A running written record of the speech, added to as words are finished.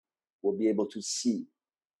will be able to see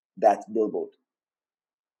that billboard.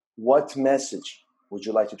 What message would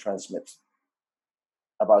you like to transmit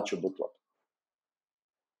about your book club?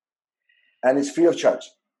 And it's free of charge.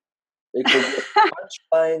 It could be a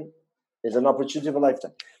punchline. It's an opportunity of a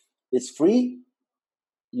lifetime. It's free.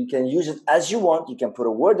 You can use it as you want. You can put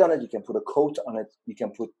a word on it. You can put a quote on it. You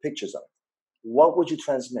can put pictures on it. What would you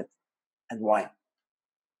transmit and why?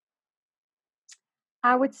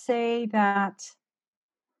 I would say that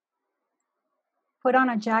put on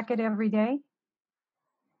a jacket every day,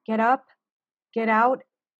 get up, get out,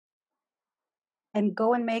 and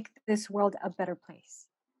go and make this world a better place.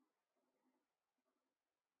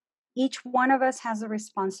 Each one of us has a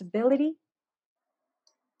responsibility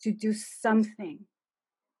to do something,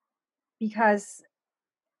 because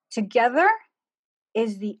together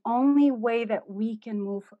is the only way that we can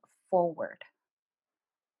move forward.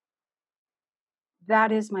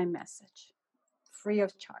 That is my message, free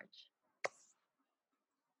of charge.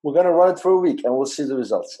 We're going to run it for a week and we'll see the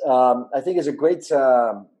results. I think it's a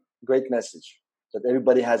great message that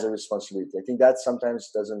everybody has a responsibility. I think that sometimes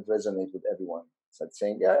doesn't resonate with everyone. It's like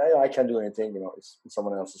saying, yeah, I can't do anything, it's in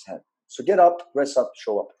someone else's hand. So get up, dress up,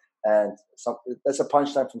 show up. And that's a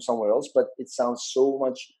punchline from somewhere else, but it sounds so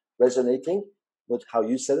much resonating with how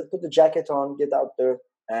you said it. Put the jacket on, get out there,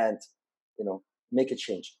 and make a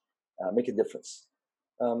change, make a difference.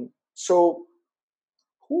 So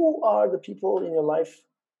who are the people in your life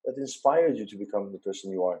that inspired you to become the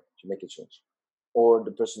person you are, to make a change, or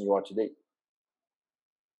the person you are today?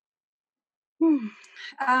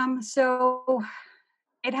 So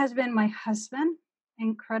it has been my husband.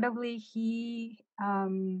 Incredibly, he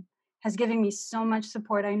has given me so much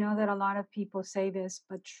support. I know that a lot of people say this,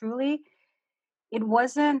 but truly, it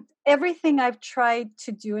wasn't everything I've tried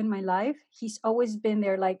to do in my life. He's always been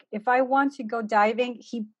there. Like, if I want to go diving,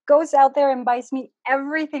 he goes out there and buys me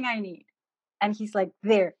everything I need. And he's like,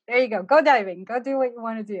 there you go. Go diving. Go do what you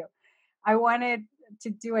want to do. I wanted to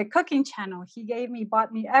do a cooking channel. He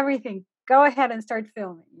bought me everything. Go ahead and start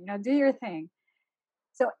filming. Do your thing.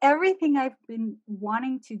 So everything I've been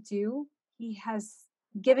wanting to do, he has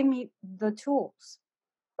given me the tools.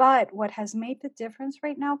 But what has made the difference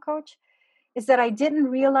right now, Coach, is that I didn't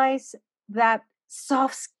realize that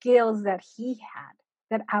soft skills that he had,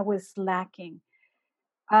 that I was lacking.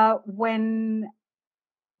 When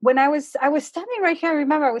I was standing right here, I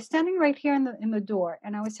remember I was standing right here in the door,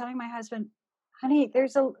 and I was telling my husband, honey,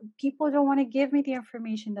 people don't want to give me the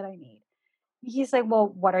information that I need. He's like, well,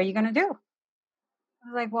 what are you going to do? I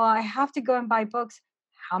was like, well, I have to go and buy books.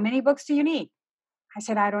 How many books do you need? I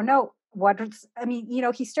said, I don't know.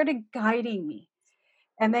 He started guiding me.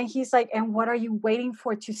 And then he's like, and what are you waiting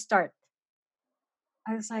for to start?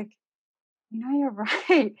 I was like, you're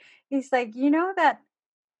right. He's like, that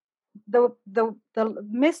the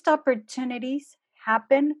missed opportunities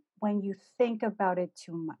happen when you think about it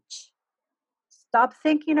too much. Stop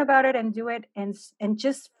thinking about it and do it, and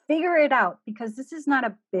just figure it out, because this is not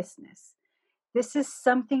a business. This is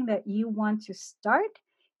something that you want to start.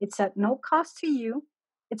 It's at no cost to you.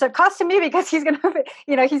 It's a cost to me because he's going to,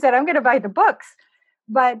 he said, I'm going to buy the books,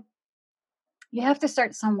 but you have to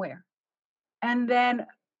start somewhere. And then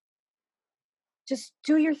just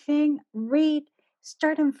do your thing, read,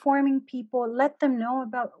 start informing people, let them know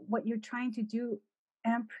about what you're trying to do.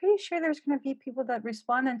 And I'm pretty sure there's going to be people that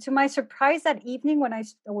respond. And to my surprise, that evening when I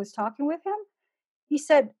was talking with him, he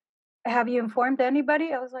said, have you informed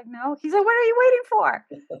anybody? I was like, no. He said, what are you waiting for?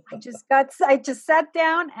 I just sat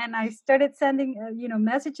down and I started sending,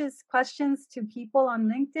 messages, questions to people on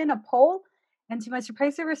LinkedIn, a poll. And to my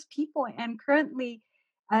surprise, there was people. And currently,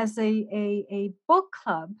 as a book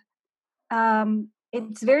club,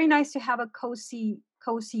 it's very nice to have a cozy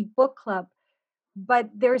book club, but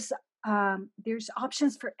there's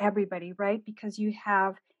options for everybody, right? Because you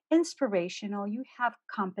have inspirational, you have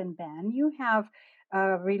comp and ben, you have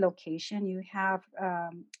relocation, you have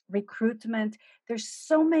recruitment. There's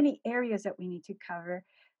so many areas that we need to cover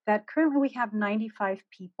that currently we have 95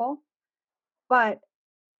 people, but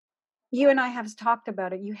you and I have talked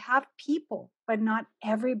about it. You have people, but not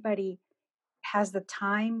everybody has the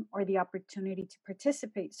time or the opportunity to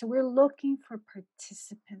participate. So we're looking for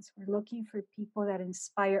participants. We're looking for people that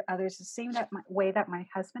inspire others the same way that my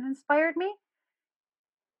husband inspired me.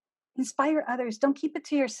 Inspire others. Don't keep it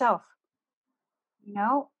to yourself.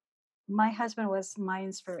 My husband was my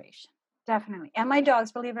inspiration, definitely. And my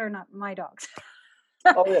dogs, believe it or not, my dogs.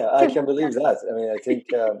 Oh yeah, I can believe that. I think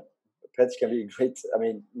pets can be great.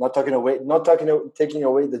 Not taking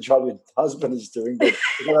away the job your husband is doing, but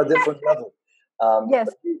on a different level. Yes.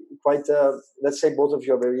 Let's say both of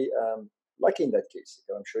you are very lucky in that case.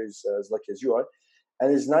 I'm sure he's as lucky as you are.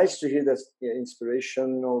 And it's nice to hear that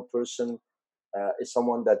inspirational person is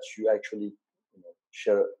someone that you actually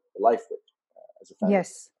share life with as a family.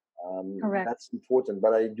 Yes, correct. That's important.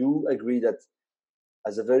 But I do agree that,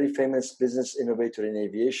 as a very famous business innovator in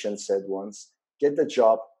aviation said once, get the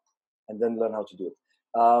job and then learn how to do it.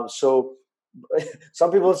 So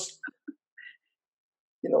some people,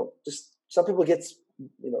 just some people get,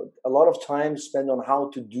 a lot of time spent on how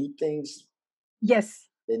to do things. Yes.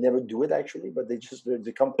 They never do it actually, but they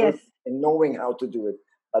become Yes. perfect in knowing how to do it,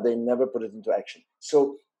 but they never put it into action.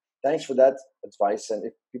 So thanks for that advice. And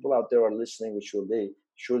if people out there are listening, which they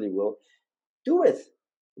surely will, do it.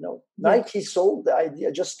 Nike sold the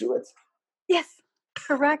idea. Just do it. Yes,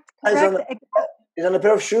 correct. It's on a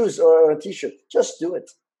pair of shoes or a T-shirt. Just do it.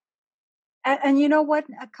 And you know what,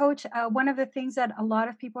 Coach? One of the things that a lot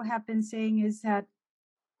of people have been saying is that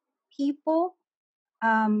people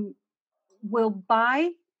will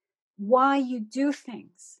buy why you do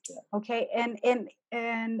things. Yeah. Okay,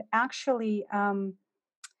 and actually,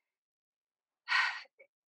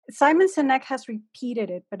 Simon Sinek has repeated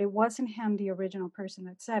it, but it wasn't him, the original person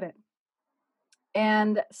that said it.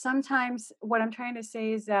 And sometimes what I'm trying to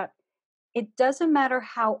say is that it doesn't matter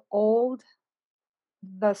how old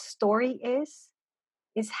the story is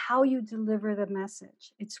how you deliver the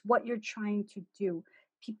message. It's what you're trying to do.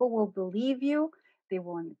 People will believe you. They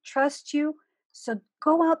will trust you. So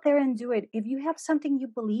go out there and do it. If you have something you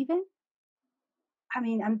believe in, I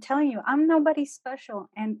mean, I'm telling you, I'm nobody special.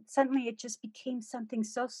 And suddenly it just became something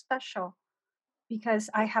so special because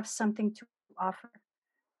I have something to offer.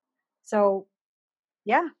 So,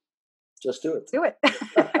 yeah. Just do it. Do it.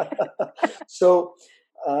 So,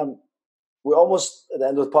 we're almost at the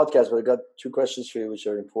end of the podcast, but I got two questions for you, which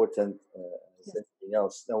are important as anything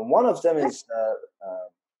else. Now, one of them is a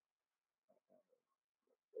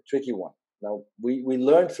tricky one. Now, we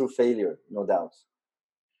learned through failure, no doubt.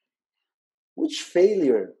 Which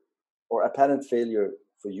failure or apparent failure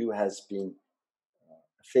for you has been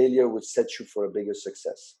a failure which set you for a bigger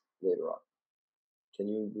success later on? Can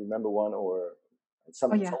you remember one or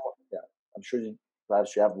something? Yeah. Yeah, I'm sure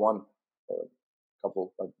perhaps you have one or a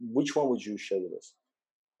couple. But which one would you share with us?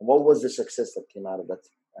 And what was the success that came out of that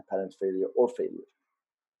apparent failure or failure?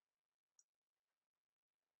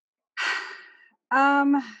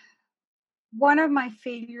 One of my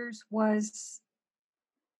failures was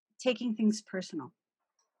taking things personal.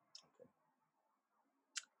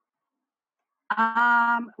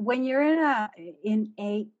 When you're in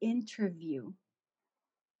a interview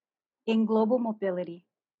in global mobility,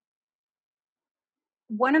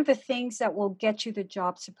 one of the things that will get you the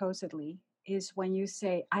job supposedly is when you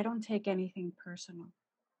say, I don't take anything personal.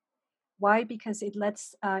 Why? Because it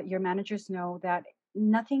lets your managers know that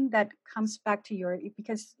nothing that comes back to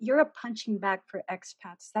because you're a punching bag for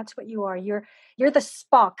expats. That's what you are. You're the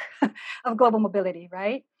Spock of global mobility,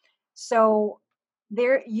 right? So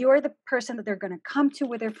you're the person that they're going to come to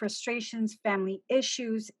with their frustrations, family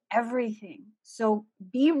issues, everything. So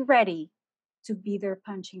be ready to be their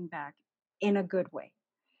punching bag in a good way.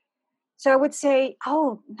 So I would say,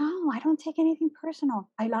 oh, no, I don't take anything personal.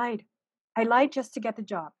 I lied. I lied just to get the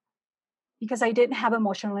job because I didn't have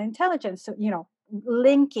emotional intelligence. So,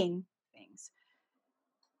 linking things.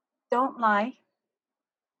 Don't lie.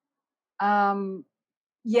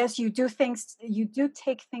 Yes, you do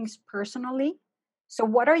take things personally. So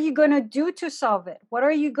what are you going to do to solve it? What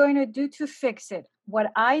are you going to do to fix it?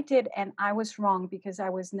 What I did, and I was wrong because I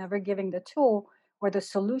was never giving the tool or the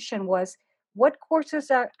solution, was what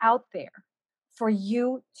courses are out there for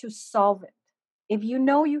you to solve it. If you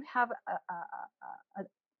know you have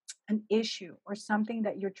an issue or something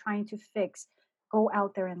that you're trying to fix, go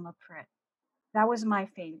out there and look for it. That was my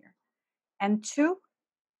failure. And 2,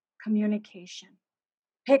 communication.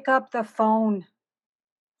 Pick up the phone,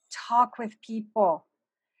 talk with people.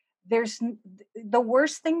 The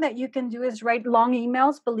worst thing that you can do is write long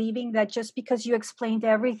emails believing that just because you explained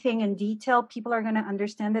everything in detail, people are going to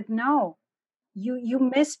understand it. No,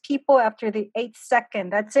 you miss people after the 8th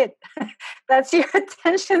second. That's it. That's your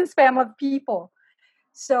attention span of people.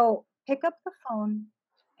 So pick up the phone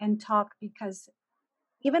and talk, because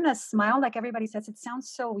even a smile, like everybody says, it sounds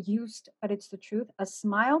so used, but it's the truth. A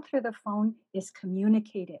smile through the phone is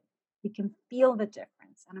communicated. You can feel the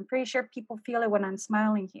difference. And I'm pretty sure people feel it when I'm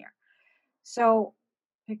smiling here. So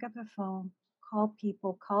pick up the phone, call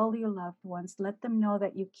people, call your loved ones, let them know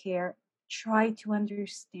that you care. Try to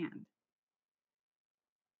understand.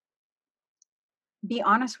 Be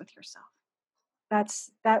honest with yourself.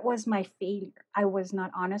 That was my failure. I was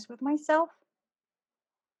not honest with myself.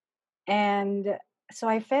 And so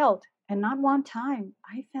I failed. And not one time.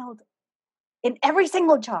 I failed in every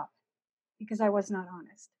single job. because I was not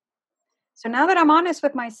honest. So now that I'm honest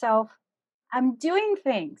with myself, I'm doing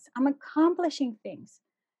things, I'm accomplishing things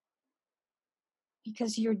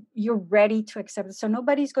because you're ready to accept it. So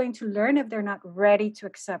nobody's going to learn if they're not ready to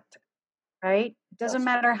accept it, right? It doesn't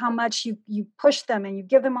matter how much you push them and you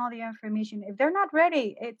give them all the information. If they're not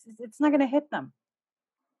ready, it's not going to hit them.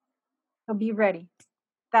 So be ready.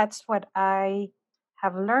 That's what I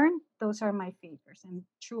have learned. Those are my failures and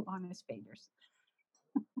true honest failures.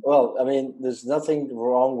 Well, I mean, there's nothing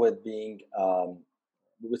wrong with being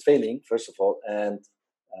with failing, first of all, and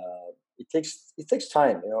it takes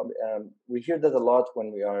time. We hear that a lot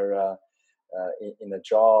when we are in a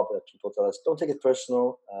job. That people tell us, "Don't take it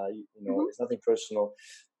personal." It's nothing personal.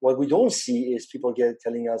 What we don't see is people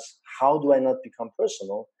telling us, "How do I not become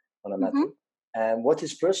personal on a matter?" And what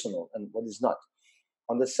is personal and what is not.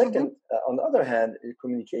 On the other hand,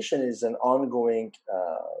 communication is an ongoing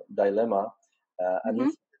dilemma. And we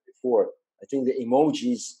said it before, I think the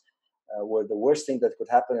emojis were the worst thing that could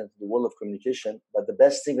happen in the world of communication, but the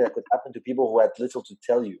best thing that could happen to people who had little to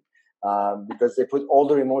tell you, because they put all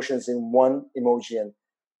their emotions in one emoji. And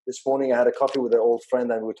this morning I had a coffee with an old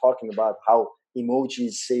friend, and we were talking about how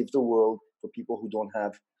emojis save the world for people who don't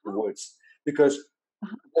have the words. Because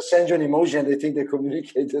just send you an emoji and they think they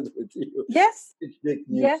communicated with you. Yes.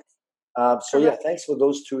 Yes. Thanks for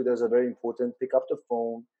those two. Those are very important. Pick up the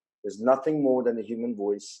phone. There's nothing more than a human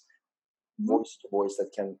voice, voice to voice,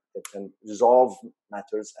 that can resolve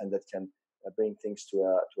matters and that can bring things to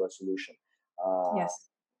a solution. Yes.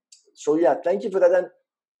 So thank you for that. And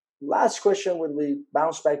last question would be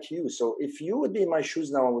bounce back to you. So if you would be in my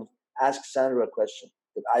shoes now, I would ask Sandra a question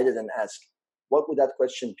that I didn't ask. What would that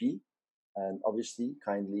question be? And obviously,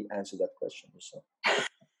 kindly answer that question yourself.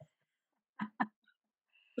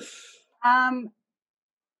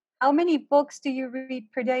 How many books do you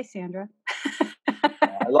read per day, Sandra?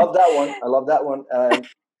 I love that one.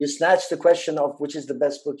 You snatched the question of which is the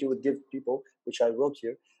best book you would give people, which I wrote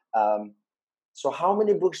here. So how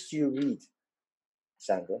many books do you read,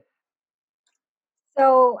 Sandra?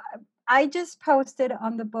 So I just posted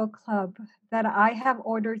on the book club that I have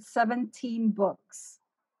ordered 17 books.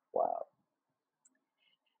 Wow.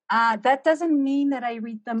 That doesn't mean that I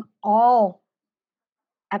read them all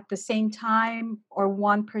at the same time or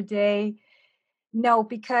one per day. No,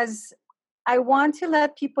 because I want to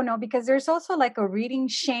let people know, because there's also like a reading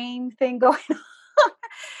shame thing going on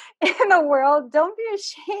in the world. Don't be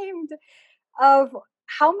ashamed of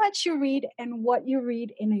how much you read and what you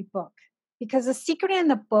read in a book, because the secret in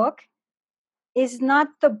the book is not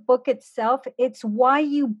the book itself, it's why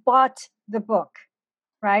you bought the book,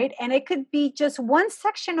 right? And it could be just one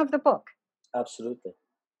section of the book. Absolutely.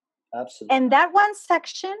 And that one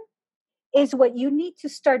section is what you need to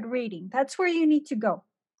start reading. That's where you need to go.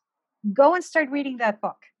 Go and start reading that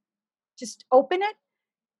book. Just open it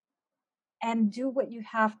and do what you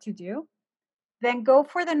have to do. Then go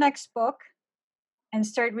for the next book and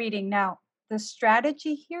start reading. Now, the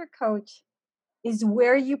strategy here, coach, is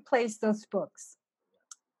where you place those books.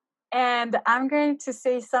 And I'm going to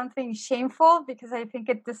say something shameful because I think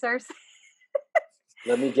it deserves it.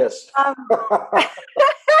 Let me guess.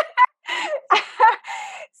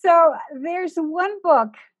 So there's one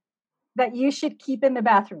book that you should keep in the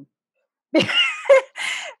bathroom because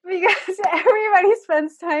everybody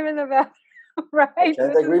spends time in the bathroom, right? I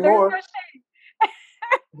can't agree more.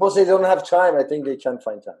 People say they don't have time. I think they can't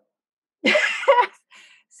find time.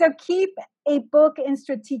 So keep a book in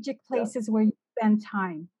strategic places where you spend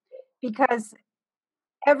time, because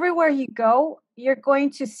everywhere you go, you're going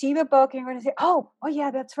to see the book and you're going to say, oh yeah,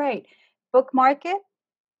 that's right. Bookmark it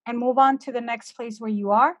and move on to the next place where you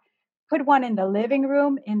are. Put one in the living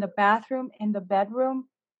room, in the bathroom, in the bedroom,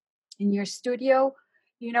 in your studio,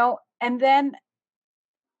 and then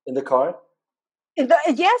in the car.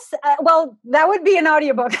 Yes, well, that would be an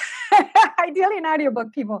audiobook. Ideally an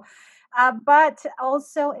audiobook, people. But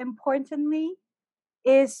also importantly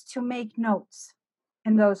is to make notes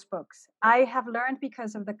in those books. I have learned,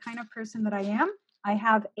 because of the kind of person that I am, I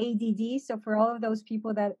have ADD. So for all of those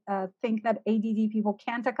people that think that ADD people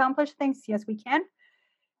can't accomplish things, yes, we can.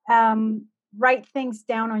 Write things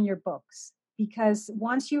down on your books, because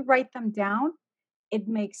once you write them down, it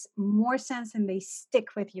makes more sense and they stick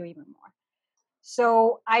with you even more.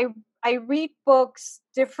 So I read books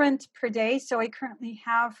different per day. So I currently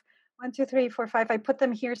have 1, 2, 3, 4, 5. I put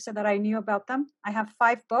them here so that I knew about them. I have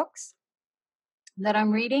 5 books that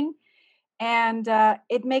I'm reading, and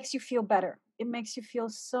it makes you feel better. It makes you feel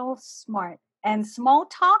so smart. And small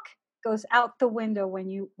talk goes out the window when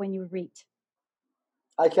you read.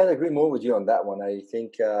 I can't agree more with you on that one. I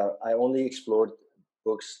think I only explored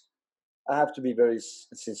books I have to be very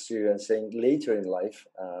sincere and saying later in life,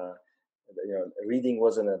 reading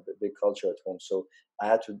wasn't a big culture at home, so I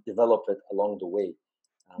had to develop it along the way.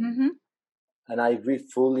 Um, Mm-hmm. and I agree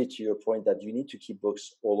fully to your point that you need to keep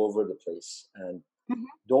books all over the place, and Mm-hmm.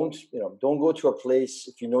 don't go to a place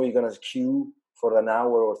if you know you're gonna queue for an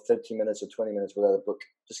hour or 30 minutes or 20 minutes without a book.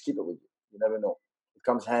 Just keep it with you. You never know. It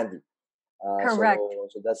comes handy. Correct.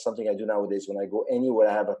 So that's something I do nowadays. When I go anywhere,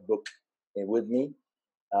 I have a book with me.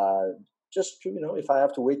 Uh, just to, if I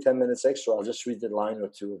have to wait 10 minutes extra, I'll just read the line or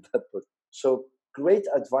two of that book. So great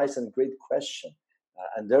advice and great question.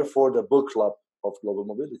 And therefore the book club of Global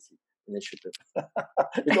Mobility Initiative.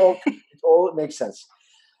 it all makes sense.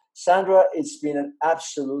 Sandra, it's been an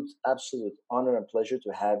absolute honor and pleasure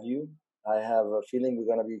to have you. I have a feeling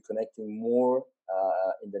we're going to be connecting more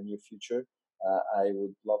in the near future. I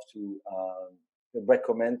would love to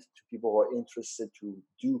recommend to people who are interested to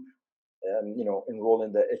do, enroll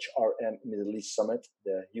in the HRM Middle East Summit,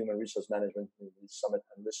 the Human Resource Management Middle East Summit,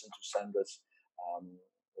 and listen to Sandra's um,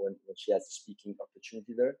 when she has a speaking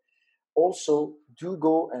opportunity there. Also, do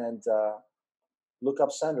go and look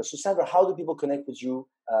up Sandra. So, Sandra, how do people connect with you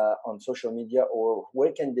on social media, or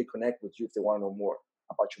where can they connect with you if they want to know more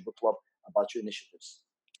about your book club, about your initiatives?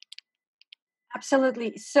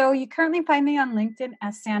 Absolutely. So you currently find me on LinkedIn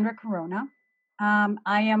as Sandra Corona.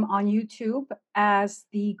 I am on YouTube as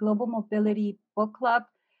the Global Mobility Book Club.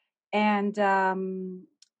 And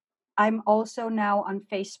I'm also now on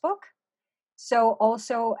Facebook. So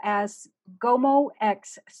also as GOMO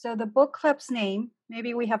X. So the book club's name,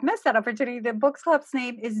 maybe we have missed that opportunity. The book club's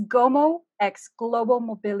name is GOMO X, Global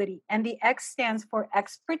Mobility. And the X stands for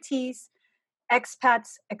Expertise,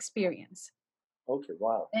 Expats Experience. Okay,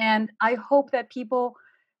 wow. And I hope that people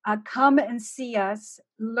come and see us,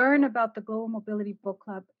 learn about the Global Mobility Book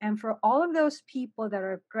Club. And for all of those people that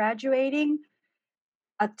are graduating,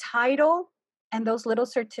 a title and those little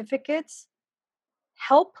certificates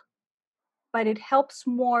help, but it helps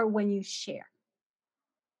more when you share.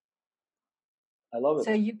 I love it.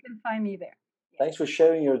 So you can find me there. Thanks for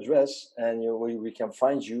sharing your address and where we can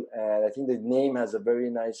find you. And I think the name has a very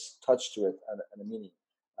nice touch to it and a meaning.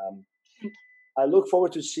 I look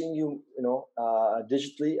forward to seeing you,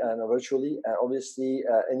 digitally and virtually, and obviously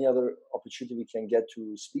any other opportunity we can get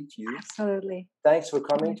to speak to you. Absolutely. Thanks for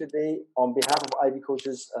coming today. On behalf of Ivy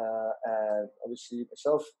Coaches and obviously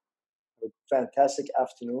myself, a fantastic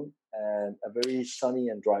afternoon and a very sunny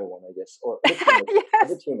and dry one, I guess, or a bit humid, yes. a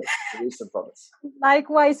bit humid in the Eastern Province.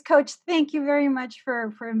 Likewise, Coach. Thank you very much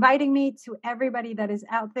for inviting me. To everybody that is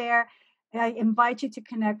out there, I invite you to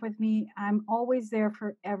connect with me. I'm always there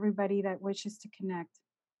for everybody that wishes to connect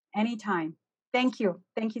anytime. Thank you.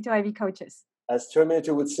 Thank you to Ivy Coaches. As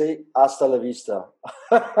Terminator would say, hasta la vista.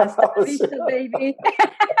 Hasta la vista, baby.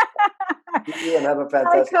 See you and have a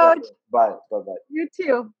fantastic day. Bye. Bye-bye. You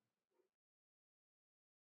too.